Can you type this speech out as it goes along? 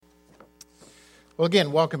Well,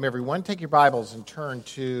 again, welcome everyone. Take your Bibles and turn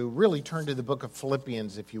to the book of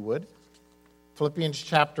Philippians, if you would. Philippians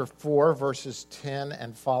chapter 4, verses 10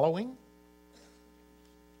 and following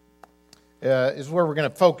is where we're going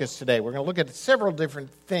to focus today. We're going to look at several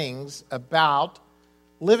different things about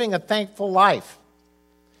living a thankful life.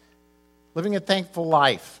 Living a thankful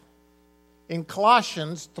life. In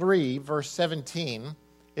Colossians 3, verse 17,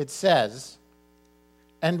 it says,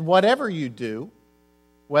 "And whatever you do,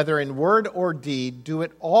 whether in word or deed, do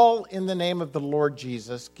it all in the name of the Lord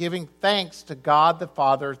Jesus, giving thanks to God the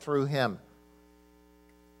Father through him."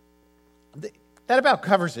 That about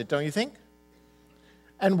covers it, don't you think?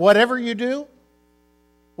 And whatever you do,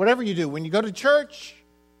 when you go to church,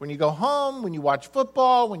 when you go home, when you watch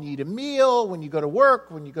football, when you eat a meal, when you go to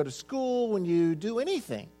work, when you go to school, when you do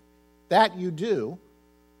anything, that you do,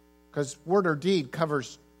 because word or deed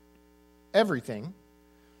covers everything,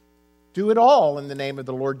 do it all in the name of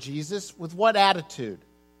the Lord Jesus. With what attitude?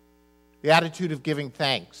 The attitude of giving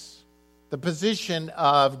thanks. The position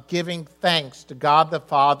of giving thanks to God the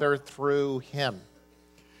Father through him.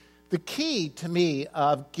 The key to me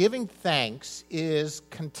of giving thanks is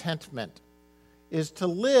contentment, is to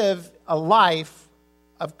live a life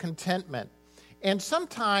of contentment. And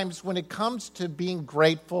sometimes when it comes to being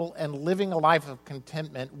grateful and living a life of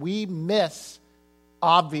contentment, we miss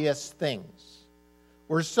obvious things.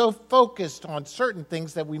 We're so focused on certain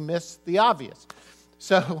things that we miss the obvious.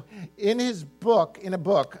 So in a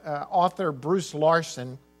book, author Bruce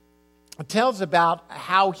Larson tells about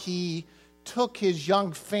how he took his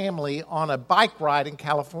young family on a bike ride in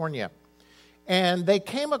California. And they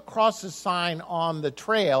came across a sign on the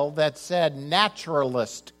trail that said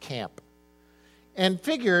Naturalist Camp. And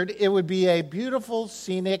figured it would be a beautiful,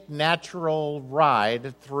 scenic, natural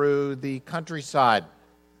ride through the countryside.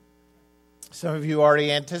 Some of you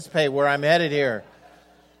already anticipate where I'm headed here.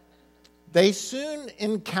 They soon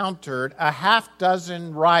encountered a half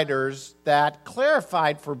dozen riders that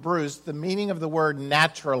clarified for Bruce the meaning of the word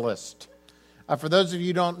naturalist. For those of you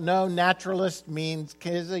who don't know, naturalist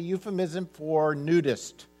is a euphemism for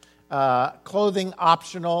nudist. Clothing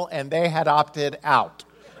optional, and they had opted out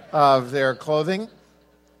of their clothing.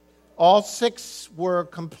 All six were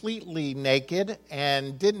completely naked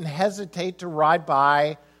and didn't hesitate to ride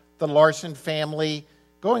by the Larson family,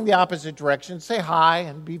 going the opposite direction, say hi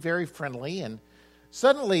and be very friendly. And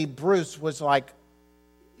suddenly Bruce was like,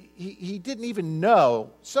 he didn't even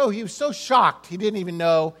know. So he was so shocked, he didn't even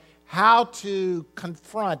know how to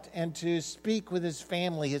confront and to speak with his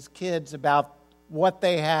family, his kids, about what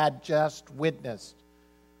they had just witnessed.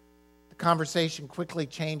 The conversation quickly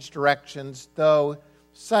changed directions, though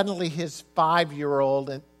suddenly his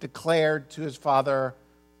 5-year-old declared to his father,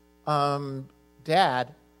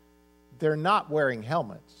 "Dad, they're not wearing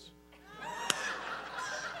helmets."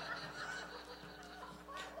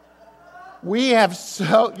 We have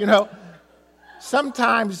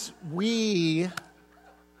sometimes we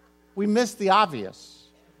miss the obvious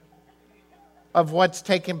of what's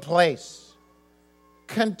taking place.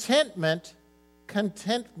 Contentment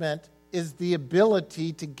is the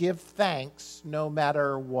ability to give thanks no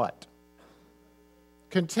matter what.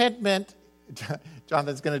 Contentment,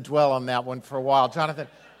 Jonathan's going to dwell on that one for a while. Jonathan,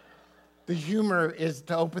 the humor is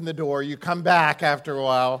to open the door. You come back after a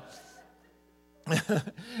while.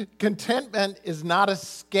 Contentment is not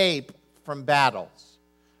escape from battles,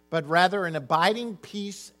 but rather an abiding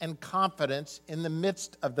peace and confidence in the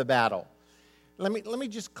midst of the battle. Let me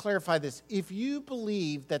just clarify this. If you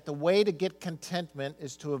believe that the way to get contentment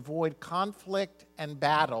is to avoid conflict and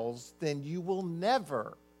battles, then you will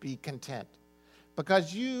never be content.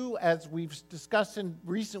 Because as we've discussed in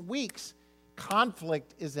recent weeks,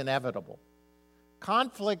 conflict is inevitable.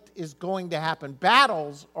 Conflict is going to happen.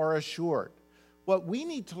 Battles are assured. What we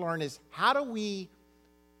need to learn is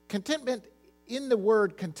contentment, in the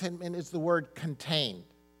word contentment is the word contained.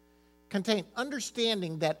 Contained,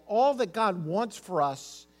 understanding that all that God wants for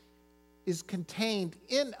us is contained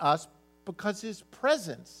in us because his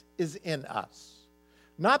presence is in us.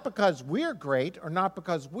 Not because we're great or not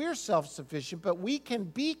because we're self-sufficient, but we can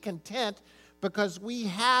be content because we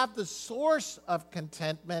have the source of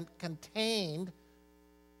contentment contained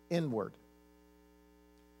inward.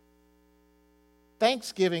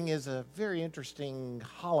 Thanksgiving is a very interesting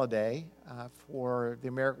holiday for the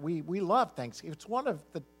American. We love Thanksgiving. It's one of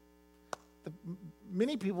the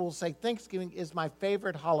many people will say Thanksgiving is my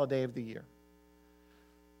favorite holiday of the year.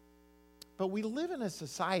 But we live in a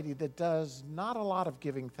society that does not a lot of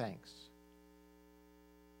giving thanks.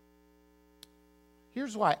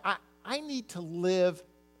 Here's why. I need to live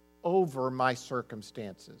over my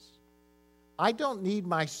circumstances. I don't need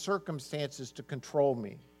my circumstances to control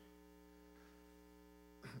me.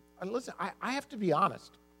 listen, I have to be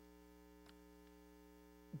honest.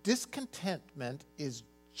 Discontentment is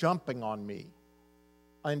jumping on me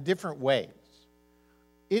in different ways.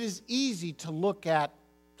 It is easy to look at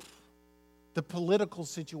the political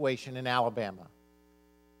situation in Alabama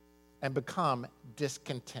and become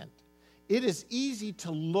discontent. It is easy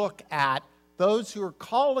to look at those who are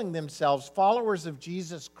calling themselves followers of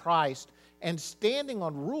Jesus Christ and standing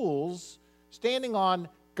on rules, standing on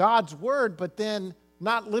God's word, but then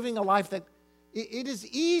not living a life that... It is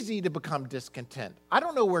easy to become discontent. I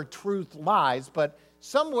don't know where truth lies, but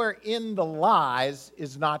somewhere in the lies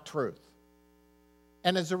is not truth.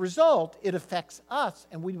 And as a result, it affects us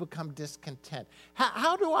and we become discontent.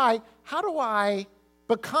 How do I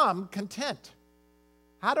become content?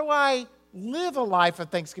 How do I live a life of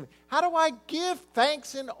thanksgiving? How do I give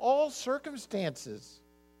thanks in all circumstances,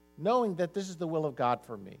 knowing that this is the will of God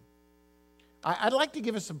for me? I'd like to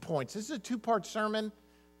give us some points. This is a two-part sermon.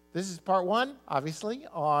 This is part one, obviously,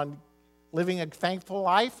 on living a thankful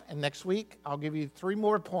life. And next week, I'll give you 3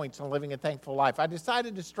 more points on living a thankful life. I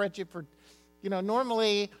decided to stretch it for,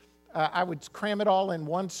 normally I would cram it all in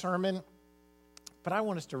one sermon, but I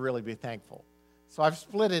want us to really be thankful. So I've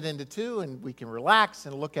split it into 2, and we can relax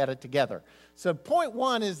and look at it together. So point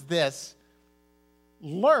 1 is this: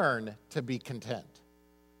 learn to be content.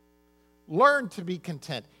 Learn to be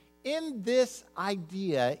content. In this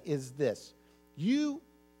idea is this: you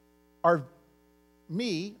are,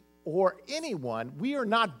 me or anyone, we are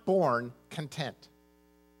not born content.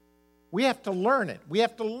 We have to learn it. We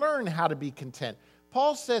have to learn how to be content.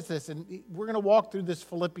 Paul says this, and we're going to walk through this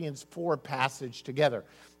Philippians 4 passage together.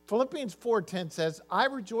 Philippians 4:10 says, I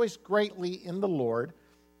rejoice greatly in the Lord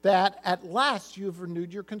that at last you have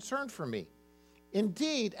renewed your concern for me.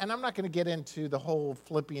 Indeed, and I'm not going to get into the whole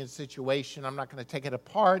Philippians situation. I'm not going to take it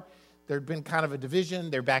apart. There'd been kind of a division.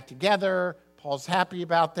 They're back together. Paul's happy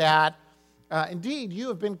about that. Indeed, you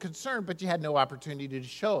have been concerned, but you had no opportunity to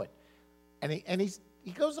show it. And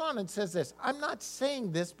he goes on and says this: I'm not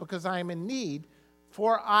saying this because I am in need,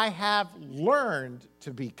 for I have learned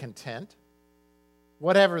to be content,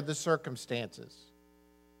 whatever the circumstances.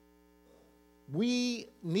 We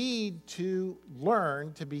need to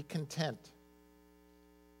learn to be content.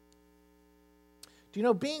 Do you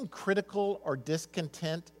know, being critical or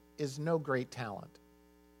discontent is no great talent.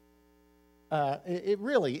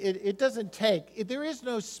 It doesn't take, there is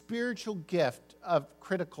no spiritual gift of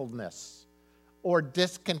criticalness or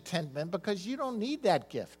discontentment, because you don't need that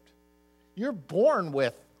gift. You're born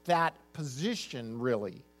with that position,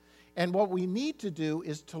 really. And what we need to do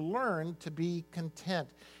is to learn to be content.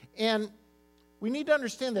 And we need to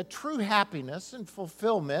understand that true happiness and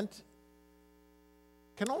fulfillment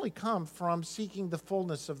can only come from seeking the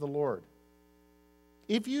fullness of the Lord.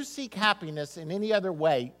 If you seek happiness in any other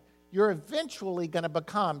way, you're eventually going to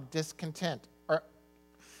become discontent. Or,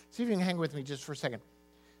 see if you can hang with me just for a second.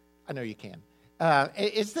 I know you can.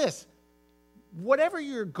 It's this: whatever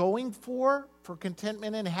you're going for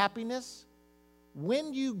contentment and happiness,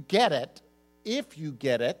 when you get it, if you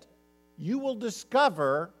get it, you will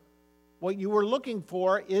discover what you were looking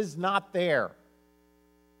for is not there.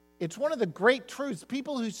 It's one of the great truths.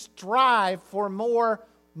 People who strive for more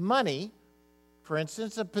money, for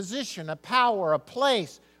instance, a position, a power, a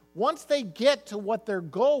place, once they get to what their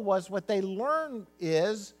goal was, what they learn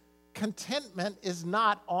is contentment is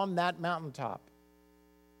not on that mountaintop.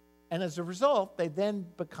 And as a result, they then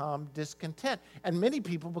become discontent. And many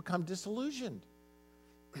people become disillusioned.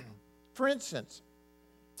 For instance,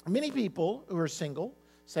 many people who are single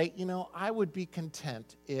say, I would be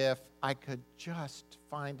content if I could just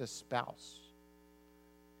find a spouse.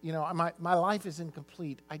 My life is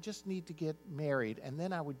incomplete. I just need to get married, and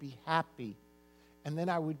then I would be happy, and then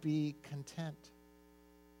I would be content.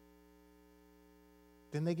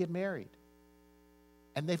 Then they get married,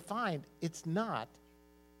 and they find it's not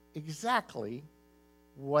exactly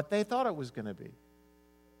what they thought it was going to be,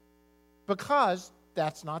 because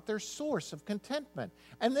that's not their source of contentment.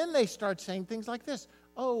 And then they start saying things like this: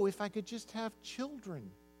 oh, if I could just have children,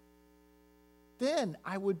 then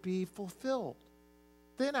I would be fulfilled.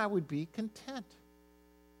 Then I would be content.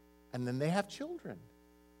 And then they have children.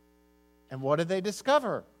 And what do they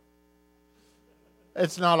discover?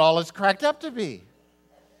 It's not all it's cracked up to be.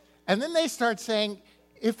 And then they start saying,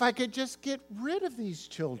 if I could just get rid of these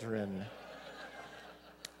children,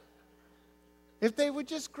 if they would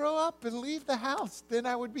just grow up and leave the house, then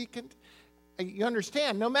I would be content. You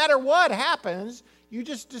understand, no matter what happens, you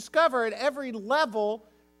just discover at every level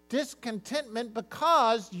discontentment,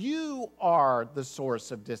 because you are the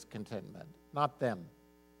source of discontentment, not them.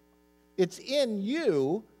 It's in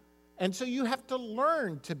you, And so you have to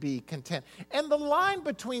learn to be content. And the line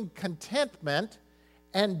between contentment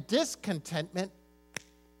and discontentment,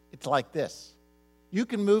 it's like this. You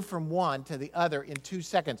can move from one to the other in 2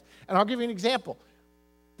 seconds. And I'll give you an example.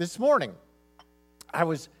 This morning, I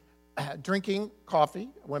was drinking coffee.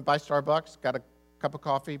 I went by Starbucks, got a cup of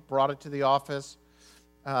coffee, brought it to the office,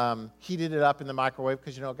 heated it up in the microwave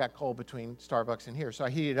because, it got cold between Starbucks and here. So I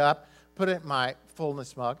heated it up, put it in my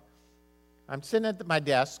fullness mug. I'm sitting at my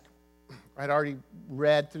desk. I'd already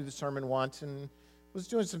read through the sermon once and was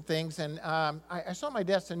doing some things. And I saw at my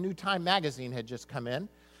desk a new Time magazine had just come in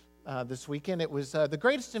this weekend. It was the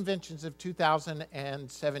greatest inventions of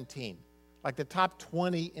 2017. Like the top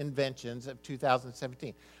 20 inventions of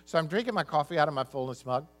 2017. So I'm drinking my coffee out of my fullness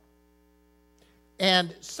mug.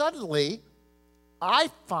 And suddenly, I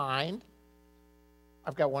find,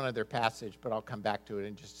 I've got one other passage, but I'll come back to it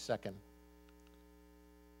in just a second.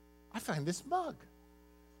 I find this mug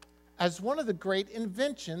as one of the great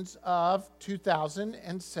inventions of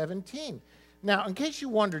 2017. Now, in case you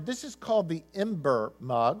wondered, this is called the Ember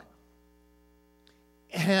mug.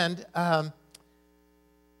 And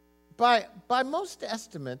by most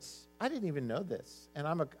estimates, I didn't even know this, and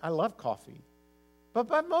I love coffee. But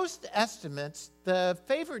by most estimates, the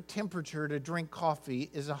favorite temperature to drink coffee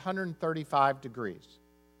is 135 degrees.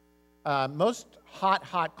 Most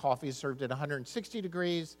hot coffee is served at 160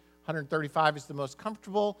 degrees. 135 is the most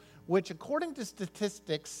comfortable, which according to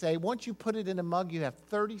statistics say once you put it in a mug, you have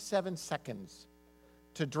 37 seconds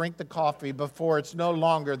to drink the coffee before it's no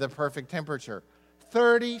longer the perfect temperature.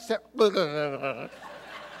 37.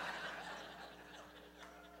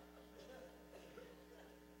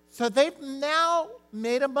 So they've now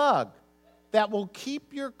made a mug that will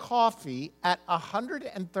keep your coffee at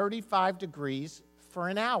 135 degrees for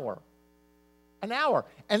an hour. An hour.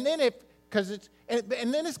 And then it's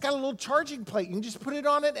got a little charging plate. You can just put it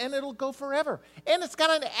on it and it'll go forever. And it's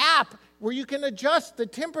got an app where you can adjust the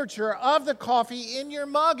temperature of the coffee in your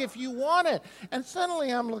mug if you want it. And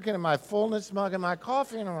suddenly I'm looking at my fullness mug and my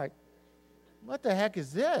coffee and I'm like, what the heck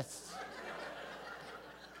is this?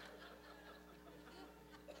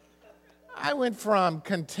 I went from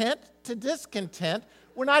content to discontent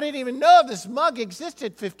when I didn't even know this mug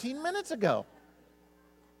existed 15 minutes ago.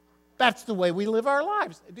 That's the way we live our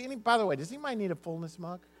lives. By the way, does anybody need a fullness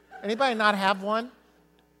mug? Anybody not have one?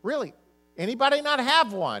 Really? Anybody not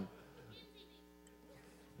have one?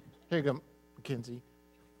 Here you go, Mackenzie.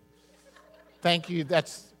 Thank you.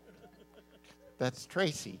 That's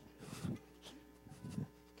Tracy.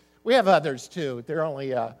 We have others too. They're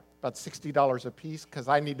only about $60 a piece because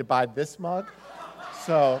I need to buy this mug.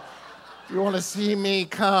 So if you want to see me,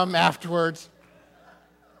 come afterwards.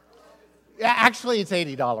 Yeah, actually, it's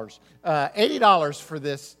 $80. $80 for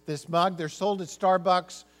this mug. They're sold at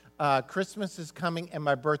Starbucks. Christmas is coming, and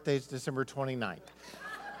my birthday is December 29th.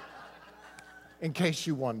 In case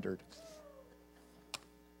you wondered.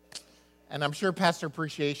 And I'm sure Pastor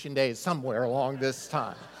Appreciation Day is somewhere along this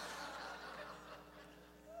time.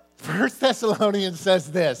 1 Thessalonians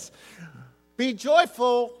says this, be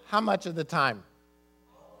joyful how much of the time?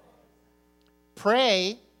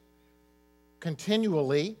 Pray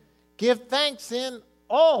continually, give thanks in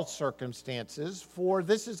all circumstances, for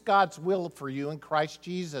this is God's will for you in Christ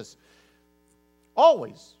Jesus.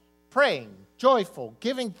 Always praying, joyful,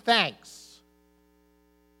 giving thanks.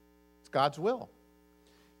 It's God's will.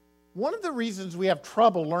 One of the reasons we have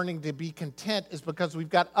trouble learning to be content is because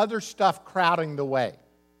we've got other stuff crowding the way.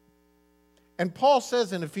 And Paul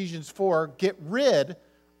says in Ephesians 4, get rid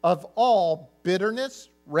of all bitterness,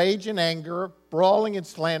 rage and anger, brawling and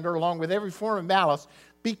slander, along with every form of malice.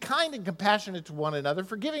 Be kind and compassionate to one another,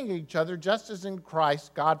 forgiving each other, just as in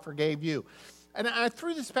Christ God forgave you. And I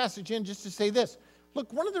threw this passage in just to say this.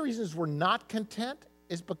 Look, one of the reasons we're not content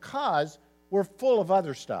is because we're full of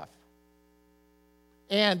other stuff.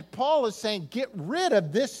 And Paul is saying, get rid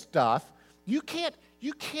of this stuff. You can't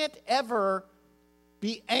ever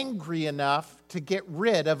be angry enough to get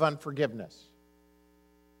rid of unforgiveness.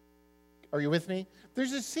 Are you with me?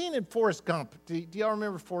 There's a scene in Forrest Gump. Do y'all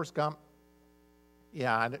remember Forrest Gump?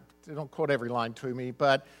 Yeah, don't quote every line to me,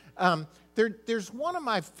 but there's one of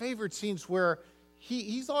my favorite scenes where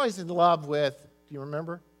he's always in love with, do you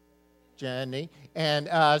remember? Jenny. And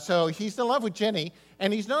so he's in love with Jenny,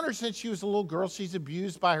 and he's known her since she was a little girl. She's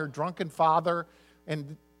abused by her drunken father,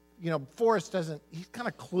 and Forrest he's kind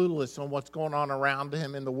of clueless on what's going on around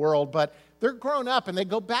him in the world, but they're grown up and they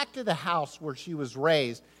go back to the house where she was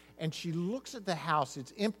raised, and she looks at the house,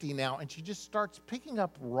 it's empty now, and she just starts picking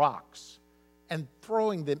up rocks and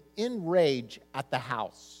throwing them in rage at the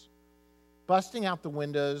house, busting out the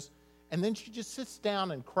windows, and then she just sits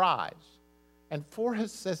down and cries. And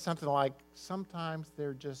Forrest says something like, sometimes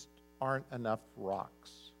there just aren't enough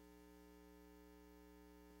rocks.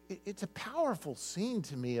 It's a powerful scene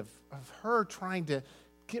to me of her trying to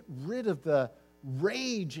get rid of the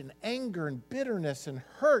rage and anger and bitterness and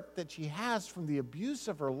hurt that she has from the abuse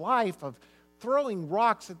of her life, of throwing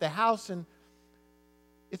rocks at the house. And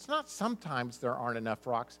it's not sometimes there aren't enough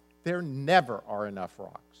rocks. There never are enough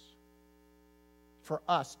rocks for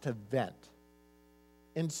us to vent.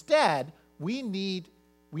 Instead, we need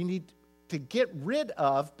to get rid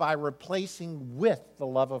of by replacing with the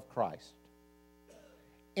love of Christ.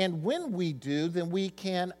 And when we do, then we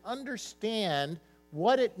can understand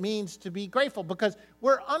what it means to be grateful, because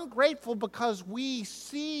we're ungrateful because we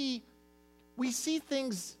see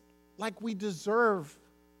things like we deserve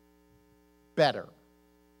better.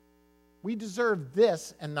 We deserve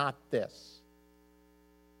this and not this.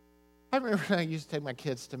 I remember when I used to take my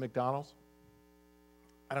kids to McDonald's.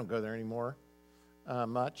 I don't go there anymore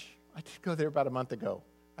much. I did go there about a month ago.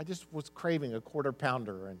 I just was craving a quarter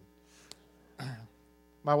pounder, and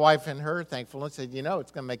my wife, in her thankfulness, said, it's going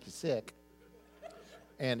to make you sick.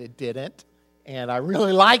 And it didn't, and I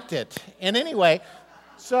really liked it. And anyway,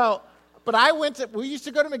 but we used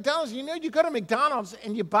to go to McDonald's. You go to McDonald's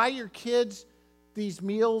and you buy your kids these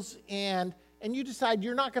meals, and you decide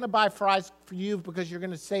you're not going to buy fries for you because you're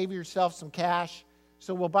going to save yourself some cash.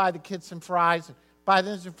 So we'll buy the kids some fries, buy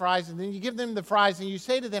them some fries, and then you give them the fries, and you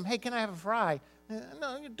say to them, hey, can I have a fry?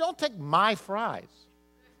 No, don't take my fries.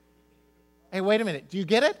 Hey, wait a minute. Do you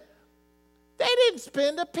get it? They didn't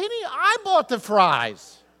spend a penny. I bought the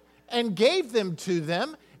fries and gave them to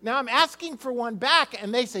them. Now I'm asking for one back,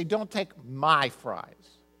 and they say, don't take my fries.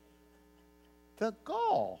 The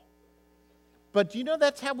gall. But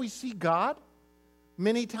that's how we see God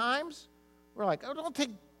many times. We're like, oh,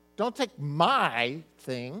 don't take my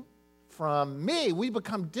thing from me. We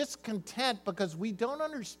become discontent because we don't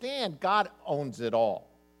understand God owns it all.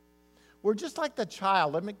 We're just like the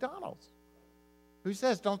child at McDonald's who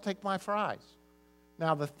says, don't take my fries.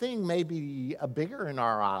 Now, the thing may be bigger in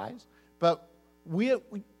our eyes, but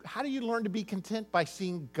how do you learn to be content? By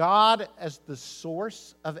seeing God as the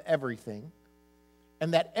source of everything,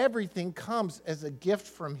 and that everything comes as a gift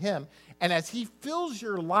from Him. And as He fills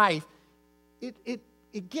your life,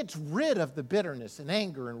 it gets rid of the bitterness and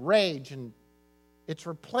anger and rage, and it's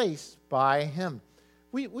replaced by Him.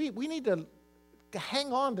 We need to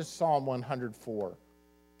hang on to Psalm 104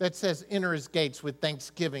 that says, enter His gates with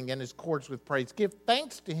thanksgiving and His courts with praise. Give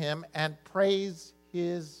thanks to Him and praise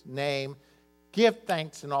His name. Give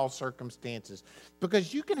thanks in all circumstances.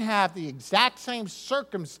 Because you can have the exact same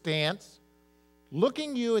circumstance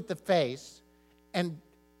looking you at the face and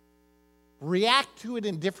react to it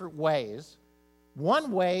in different ways.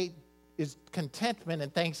 One way is contentment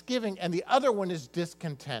and thanksgiving, and the other one is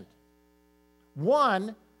discontent.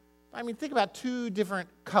 Think about two different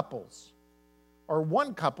couples, or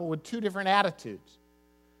one couple with two different attitudes.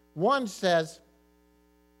 One says,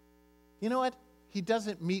 you know what? He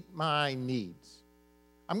doesn't meet my needs.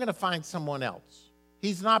 I'm going to find someone else.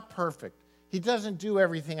 He's not perfect. He doesn't do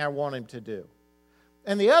everything I want him to do.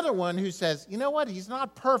 And the other one who says, you know what? He's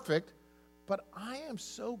not perfect, but I am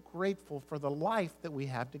so grateful for the life that we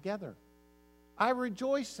have together. I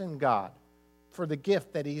rejoice in God for the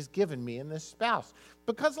gift that He's given me in this spouse.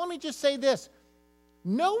 Because let me just say this,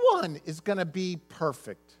 no one is going to be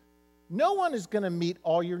perfect. No one is going to meet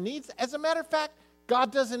all your needs. As a matter of fact,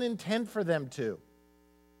 God doesn't intend for them to.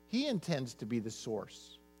 He intends to be the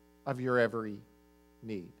source of your every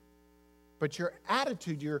need. But your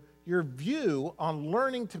attitude, your view on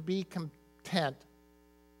learning to be content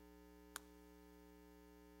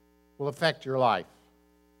will affect your life.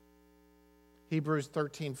 Hebrews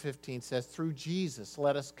 13:15 says, through Jesus,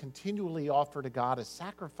 let us continually offer to God a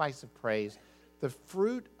sacrifice of praise, the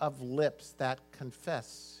fruit of lips that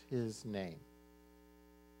confess His name.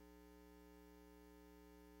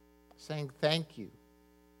 Saying thank you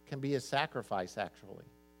can be a sacrifice, actually.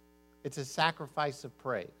 It's a sacrifice of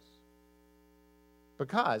praise.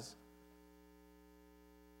 Because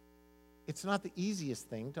it's not the easiest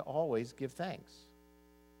thing to always give thanks.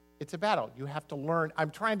 It's a battle. You have to learn. I'm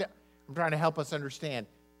trying to help us understand.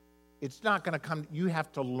 It's not going to come. You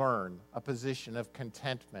have to learn a position of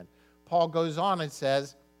contentment. Paul goes on and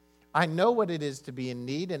says, I know what it is to be in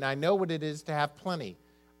need, and I know what it is to have plenty.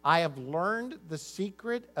 I have learned the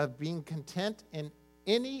secret of being content in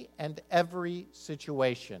any and every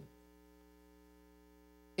situation.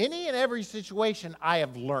 Any and every situation, I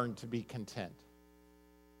have learned to be content.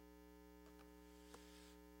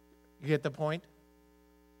 You get the point?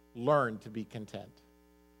 Learn to be content.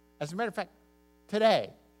 As a matter of fact, today,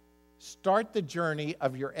 start the journey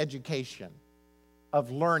of your education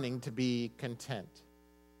of learning to be content.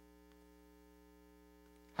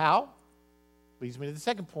 How? Leads me to the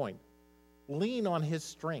second point. Lean on his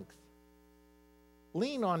strength.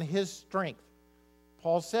 Lean on his strength.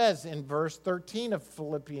 Paul says in verse 13 of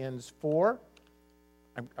Philippians 4,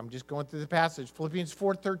 I'm just going through the passage, Philippians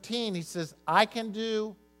 4:13, he says, I can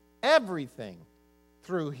do everything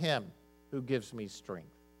through him who gives me strength.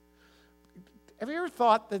 Have you ever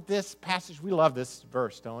thought that this passage, we love this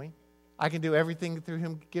verse, don't we? I can do everything through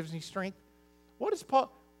him who gives me strength. What is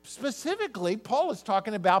Paul? Specifically, Paul is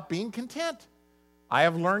talking about being content. I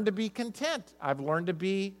have learned to be content. I've learned to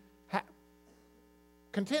be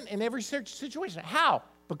content in every situation. How?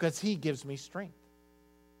 Because he gives me strength.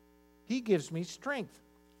 He gives me strength.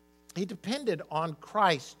 He depended on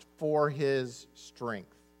Christ for his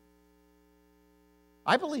strength.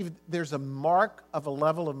 I believe there's a mark of a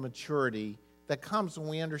level of maturity that comes when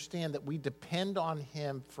we understand that we depend on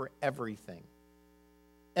him for everything,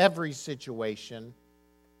 every situation,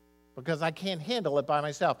 because I can't handle it by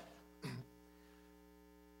myself.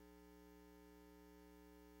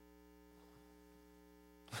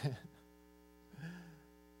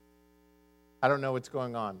 I don't know what's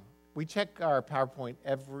going on. We check our PowerPoint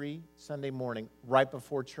every Sunday morning right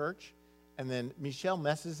before church, and then Michelle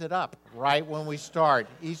messes it up right when we start.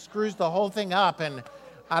 He screws the whole thing up, and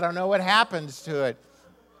I don't know what happens to it.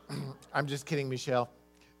 I'm just kidding, Michelle.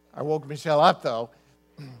 I woke Michelle up, though.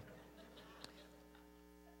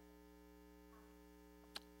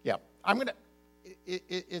 Yeah,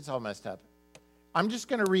 it's all messed up. I'm just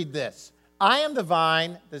going to read this. I am the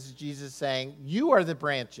vine, this is Jesus saying, you are the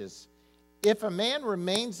branches. If a man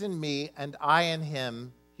remains in me and I in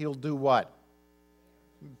him, he'll do what?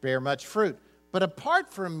 Bear much fruit. But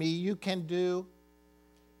apart from me, you can do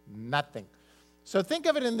nothing. So think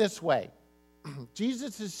of it in this way.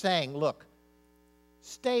 Jesus is saying, look,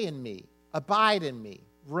 stay in me, abide in me,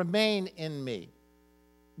 remain in me.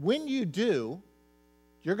 When you do,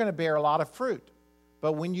 you're going to bear a lot of fruit.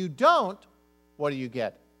 But when you don't, what do you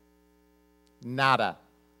get? Nada.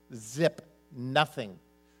 Zip. Nothing.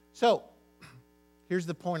 So, here's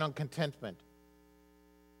the point on contentment.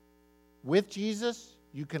 With Jesus,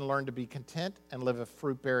 you can learn to be content and live a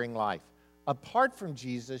fruit-bearing life. Apart from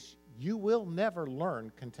Jesus, you will never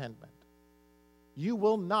learn contentment. You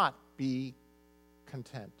will not be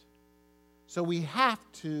content. So we have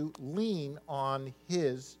to lean on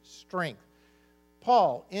his strength.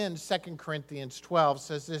 Paul, in 2 Corinthians 12,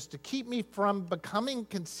 says this, to keep me from becoming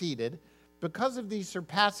conceited because of these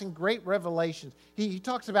surpassing great revelations. He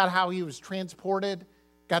talks about how he was transported,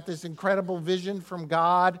 got this incredible vision from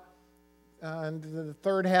God into the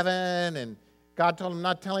third heaven, and God told him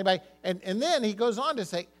not to tell anybody. And then he goes on to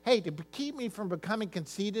say, hey, to keep me from becoming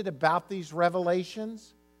conceited about these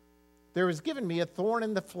revelations, there was given me a thorn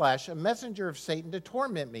in the flesh, a messenger of Satan to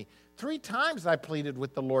torment me. 3 times I pleaded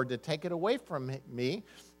with the Lord to take it away from me.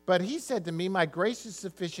 But he said to me, my grace is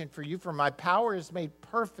sufficient for you, for my power is made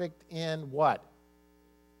perfect in what?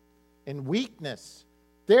 In weakness.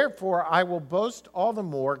 Therefore, I will boast all the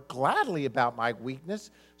more gladly about my weakness,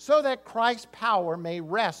 so that Christ's power may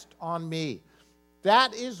rest on me.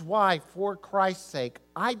 That is why, for Christ's sake,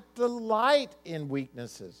 I delight in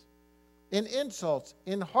weaknesses, in insults,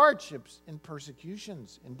 in hardships, in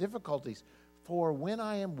persecutions, in difficulties. For when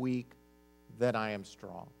I am weak, then I am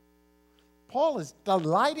strong. Paul is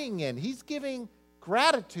delighting in, he's giving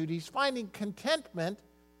gratitude, he's finding contentment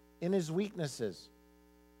in his weaknesses.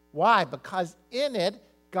 Why? Because in it,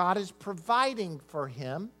 God is providing for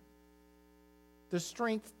him the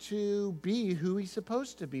strength to be who he's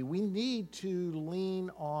supposed to be. We need to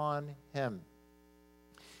lean on him.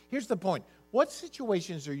 Here's the point. What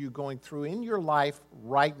situations are you going through in your life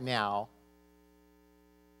right now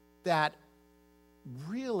that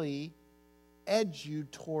really edge you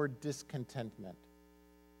toward discontentment,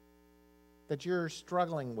 that you're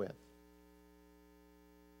struggling with?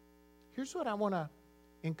 Here's what I want to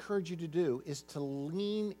encourage you to do, is to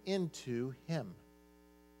lean into him.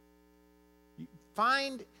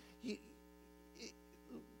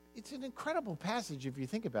 It's an incredible passage if you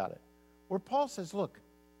think about it, where Paul says, look,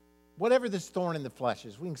 whatever this thorn in the flesh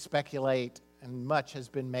is, we can speculate, and much has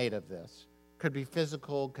been made of this. Could be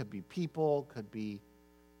physical, could be people, could be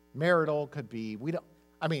marital, could be,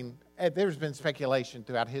 there's been speculation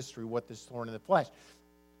throughout history what this thorn in the flesh.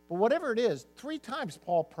 But whatever it is, 3 times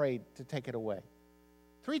Paul prayed to take it away.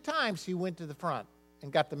 3 times he went to the front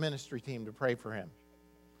and got the ministry team to pray for him.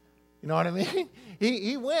 You know what I mean?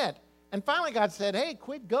 He went. And finally God said, hey,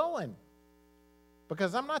 quit going,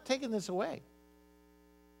 because I'm not taking this away.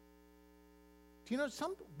 Do you know,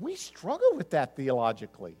 we struggle with that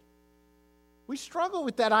theologically. We struggle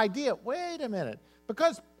with that idea. Wait a minute.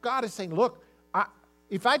 Because God is saying, look,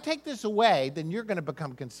 if I take this away, then you're going to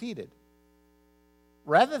become conceited.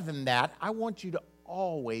 Rather than that, I want you to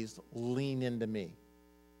always lean into me.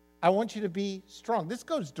 I want you to be strong. This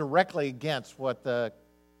goes directly against what the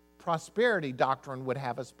prosperity doctrine would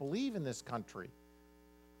have us believe in this country.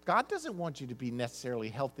 God doesn't want you to be necessarily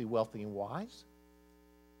healthy, wealthy, and wise.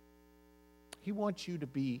 He wants you to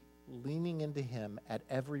be leaning into him at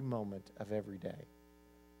every moment of every day.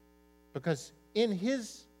 Because in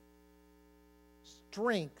his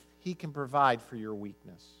strength, he can provide for your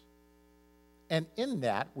weakness. And in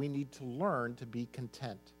that, we need to learn to be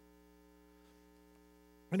content.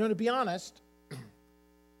 You know, to be honest,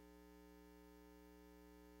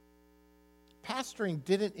 pastoring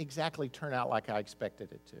didn't exactly turn out like I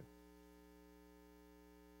expected it to.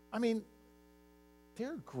 I mean,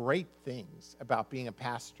 there are great things about being a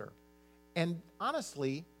pastor. And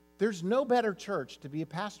honestly, there's no better church to be a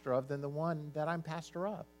pastor of than the one that I'm pastor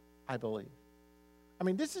of, I believe. I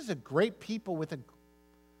mean, this is a great people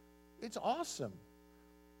it's awesome.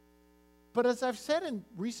 But as I've said in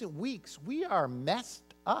recent weeks, we are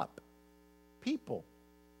messed up people.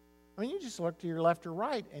 I mean, you just look to your left or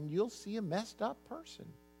right, and you'll see a messed up person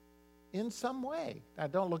in some way. Now,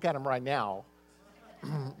 don't look at them right now.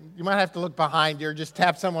 You might have to look behind you or just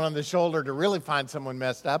tap someone on the shoulder to really find someone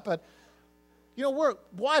messed up. But, you know,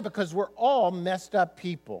 why? Because we're all messed up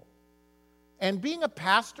people. And being a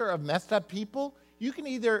pastor of messed up people, you can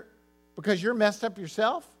either, because you're messed up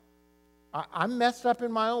yourself, I'm messed up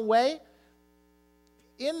in my own way.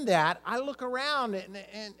 In that, I look around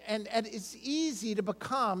and it's easy to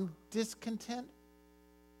become discontent.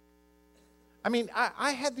 I mean,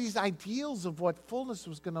 I had these ideals of what fullness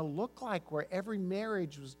was going to look like, where every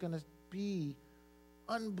marriage was going to be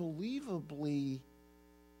unbelievably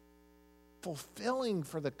fulfilling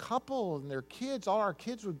for the couple and their kids. All our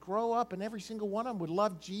kids would grow up and every single one of them would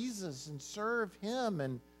love Jesus and serve him.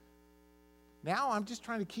 And now I'm just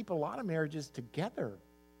trying to keep a lot of marriages together.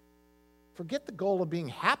 Forget the goal of being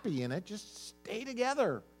happy in it. Just stay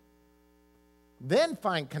together. Then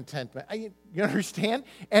find contentment. You understand?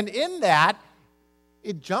 And in that,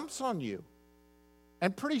 it jumps on you.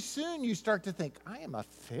 And pretty soon you start to think, I am a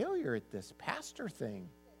failure at this pastor thing.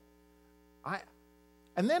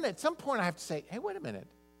 And then at some point I have to say, hey, wait a minute.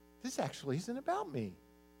 This actually isn't about me.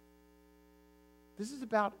 This is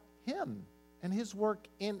about him and his work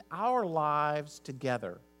in our lives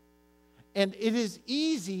together. And it is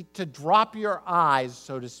easy to drop your eyes,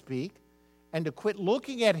 so to speak, and to quit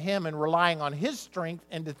looking at him and relying on his strength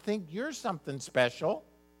and to think you're something special,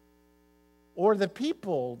 or the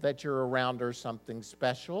people that you're around are something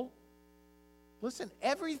special. Listen,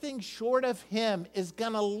 everything short of him is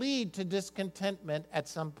going to lead to discontentment at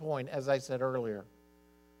some point, as I said earlier.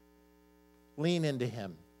 Lean into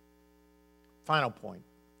him. Final point,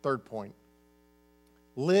 third point.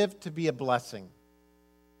 Live to be a blessing.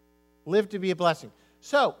 Live to be a blessing.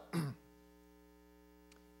 So,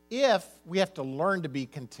 if we have to learn to be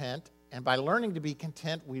content, and by learning to be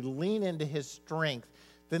content, we lean into his strength,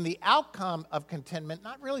 then the outcome of contentment,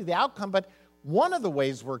 not really the outcome, but one of the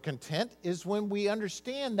ways we're content is when we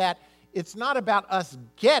understand that it's not about us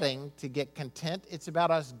getting to get content, it's about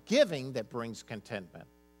us giving that brings contentment.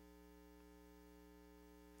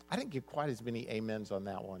 I didn't get quite as many amens on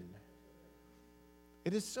that one.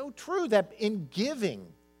 It is so true that in giving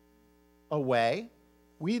away,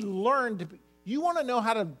 we learn to be, you want to know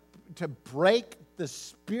how to break the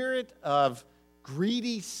spirit of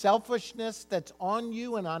greedy selfishness that's on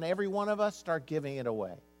you and on every one of us? Start giving it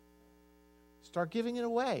away. Start giving it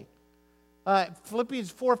away.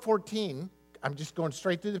 Philippians 4:14, I'm just going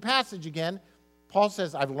straight through the passage again. Paul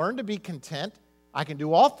says, I've learned to be content. I can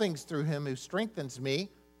do all things through him who strengthens me.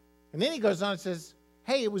 And then he goes on and says,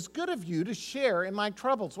 hey, it was good of you to share in my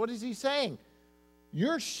troubles. What is he saying?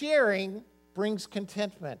 Your sharing brings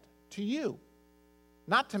contentment to you.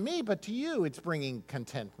 Not to me, but to you, it's bringing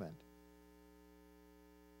contentment.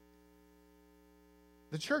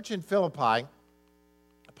 The church in Philippi,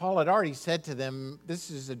 Paul had already said to them, this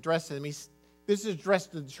is addressed to them. This is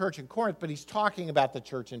addressed to the church in Corinth, but he's talking about the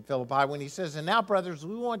church in Philippi when he says, and now, brothers,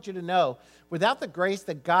 we want you to know, without the grace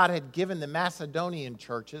that God had given the Macedonian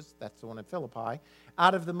churches, that's the one in Philippi,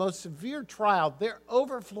 out of the most severe trial, their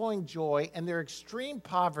overflowing joy and their extreme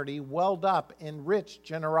poverty welled up in rich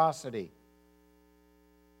generosity.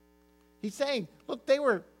 He's saying, look, they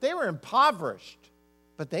were impoverished,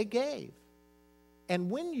 but they gave. And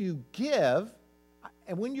when you give,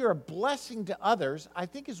 and when you're a blessing to others, I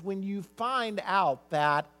think is when you find out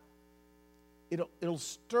that it'll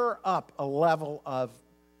stir up a level of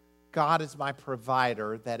God is my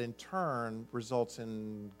provider that in turn results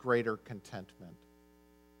in greater contentment.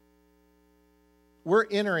 we're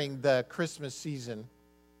entering the Christmas season.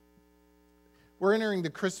 We're entering the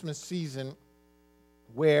Christmas season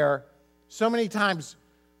where so many times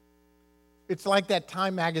it's like that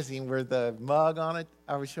Time magazine where the mug on it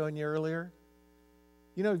I was showing you earlier.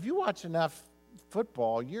 You know, if you watch enough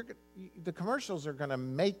football, the commercials are going to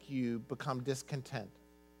make you become discontent.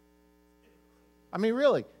 I mean,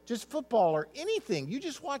 really, just football or anything. You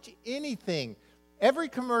just watch anything. Every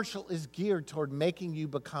commercial is geared toward making you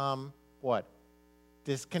become what?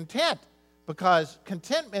 Discontent. Because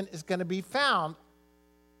contentment is going to be found.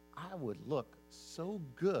 I would look so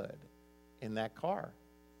good in that car.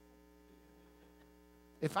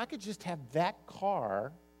 If I could just have that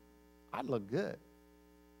car, I'd look good.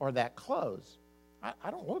 Or that clothes.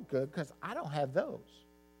 I don't look good because I don't have those.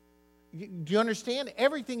 Do you understand?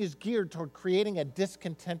 Everything is geared toward creating a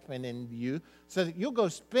discontentment in you so that you'll go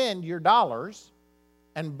spend your dollars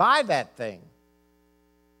and buy that thing.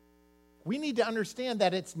 We need to understand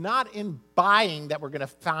that it's not in buying that we're going to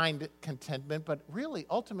find contentment, but really,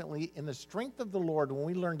 ultimately, in the strength of the Lord, when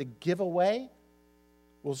we learn to give away,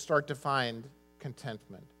 we'll start to find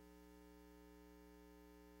contentment.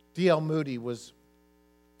 D.L. Moody was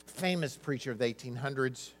a famous preacher of the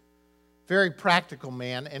 1800s, very practical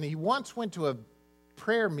man, and he once went to a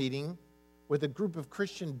prayer meeting with a group of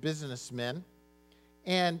Christian businessmen,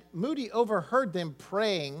 and Moody overheard them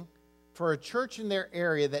praying for a church in their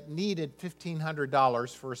area that needed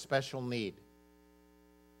 $1,500 for a special need.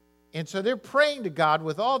 And so they're praying to God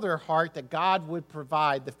with all their heart that God would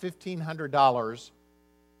provide the $1,500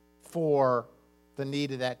 for the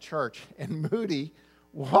need of that church. And Moody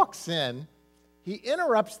walks in, he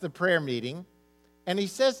interrupts the prayer meeting, and he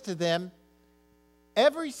says to them,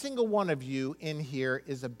 every single one of you in here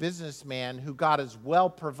is a businessman who God has well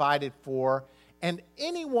provided for, and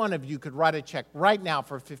any one of you could write a check right now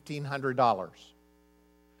for $1,500.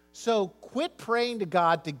 So quit praying to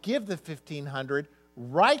God to give the $1,500,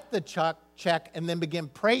 write the check, and then begin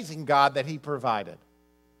praising God that He provided.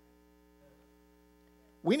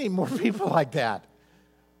 We need more people like that.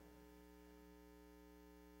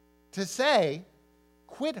 To say,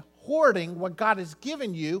 quit hoarding what God has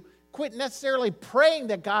given you, quit necessarily praying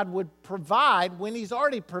that God would provide when He's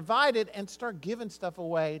already provided, and start giving stuff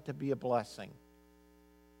away to be a blessing.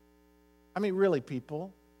 I mean, really,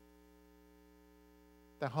 people,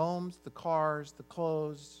 the homes, the cars, the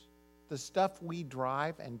clothes, the stuff we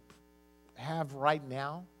drive and have right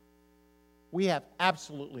now, we have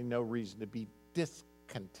absolutely no reason to be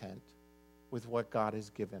discontent with what God has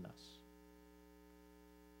given us.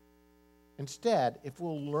 Instead, if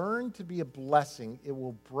we'll learn to be a blessing, it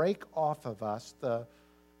will break off of us the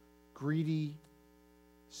greedy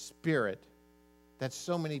spirit that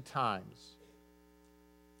so many times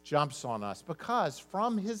jumps on us, because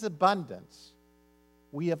from His abundance,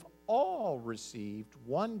 we have all received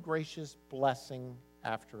one gracious blessing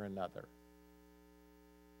after another.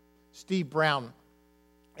 Steve Brown,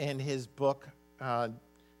 in his book,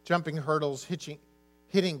 Jumping Hurdles,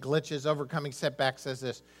 Hitting Glitches, Overcoming Setbacks, says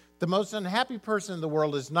this: the most unhappy person in the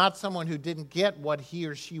world is not someone who didn't get what he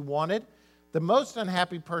or she wanted. The most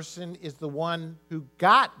unhappy person is the one who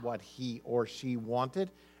got what he or she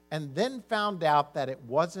wanted and then found out that it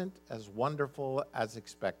wasn't as wonderful as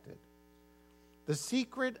expected. The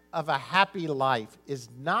secret of a happy life is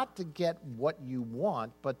not to get what you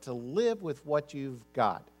want, but to live with what you've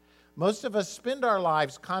got. Most of us spend our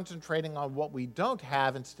lives concentrating on what we don't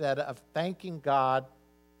have instead of thanking God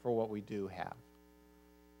for what we do have.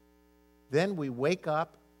 Then we wake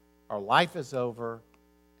up, our life is over,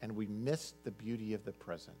 and we miss the beauty of the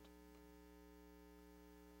present.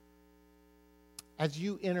 As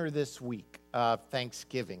you enter this week of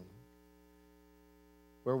Thanksgiving,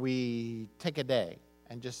 where we take a day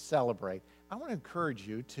and just celebrate, I want to encourage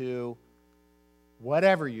you to,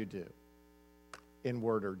 whatever you do, in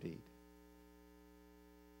word or deed,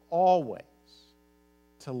 always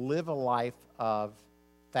to live a life of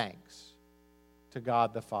thanks to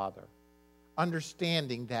God the Father,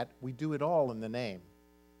 understanding that we do it all in the name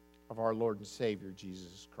of our Lord and Savior,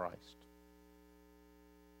 Jesus Christ.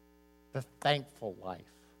 The thankful life,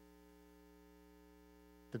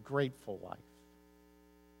 the grateful life.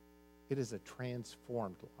 It is a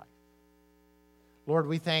transformed life. Lord,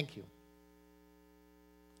 we thank you.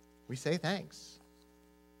 We say thanks.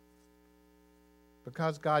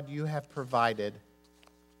 Because, God, you have provided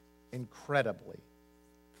incredibly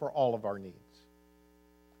for all of our needs.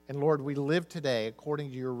 And, Lord, we live today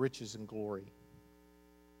according to your riches and glory.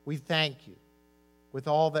 We thank you with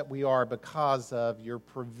all that we are because of your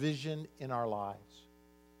provision in our lives.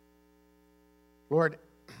 Lord,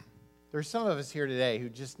 there's some of us here today who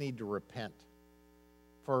just need to repent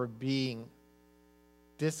for being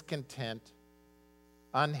discontent,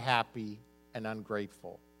 unhappy, and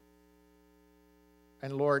ungrateful.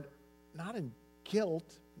 And Lord, not in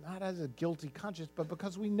guilt, not as a guilty conscience, but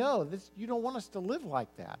because we know this, you don't want us to live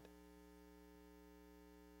like that.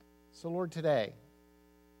 So Lord, today,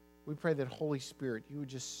 we pray that Holy Spirit, you would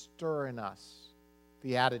just stir in us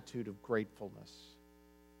the attitude of gratefulness,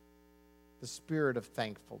 the spirit of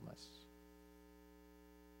thankfulness.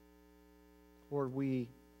 Lord, may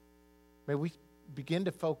we begin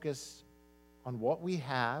to focus on what we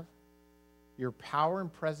have, your power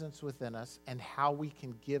and presence within us, and how we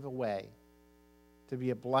can give away to be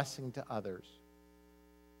a blessing to others,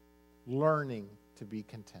 learning to be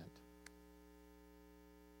content.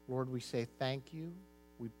 Lord, we say thank you,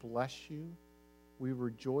 we bless you, we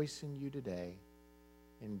rejoice in you today.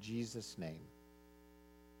 In Jesus' name,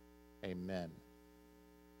 amen.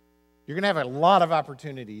 You're going to have a lot of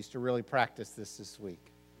opportunities to really practice this week.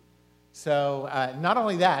 So not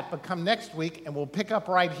only that, but come next week and we'll pick up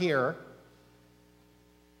right here.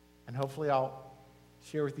 And hopefully I'll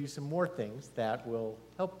share with you some more things that will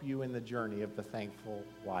help you in the journey of the thankful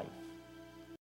life.